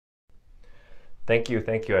Thank you,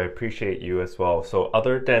 thank you. I appreciate you as well. So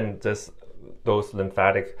other than just those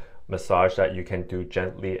lymphatic massage that you can do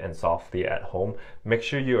gently and softly at home, make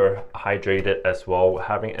sure you are hydrated as well,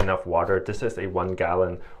 having enough water. This is a 1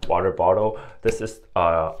 gallon water bottle. This is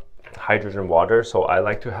hydrogen water, so I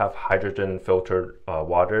like to have hydrogen filtered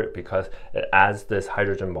water because it adds this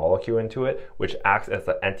hydrogen molecule into it, which acts as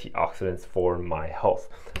the antioxidants for my health.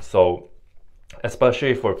 So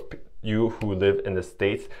especially for you who live in the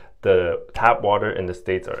States, the tap water in the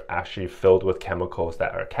States are actually filled with chemicals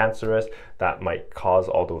that are cancerous, that might cause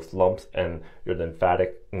all those lumps and your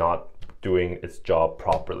lymphatic not doing its job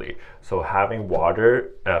properly. So having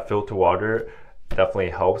water, filtered water,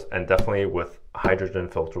 definitely helps, and definitely with hydrogen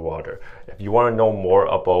filtered water. If you want to know more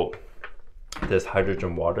about this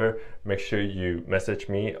hydrogen water, make sure you message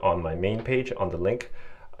me on my main page on the link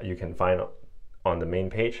you can find on the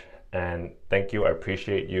main page. And thank you, I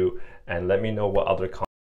appreciate you, and let me know what other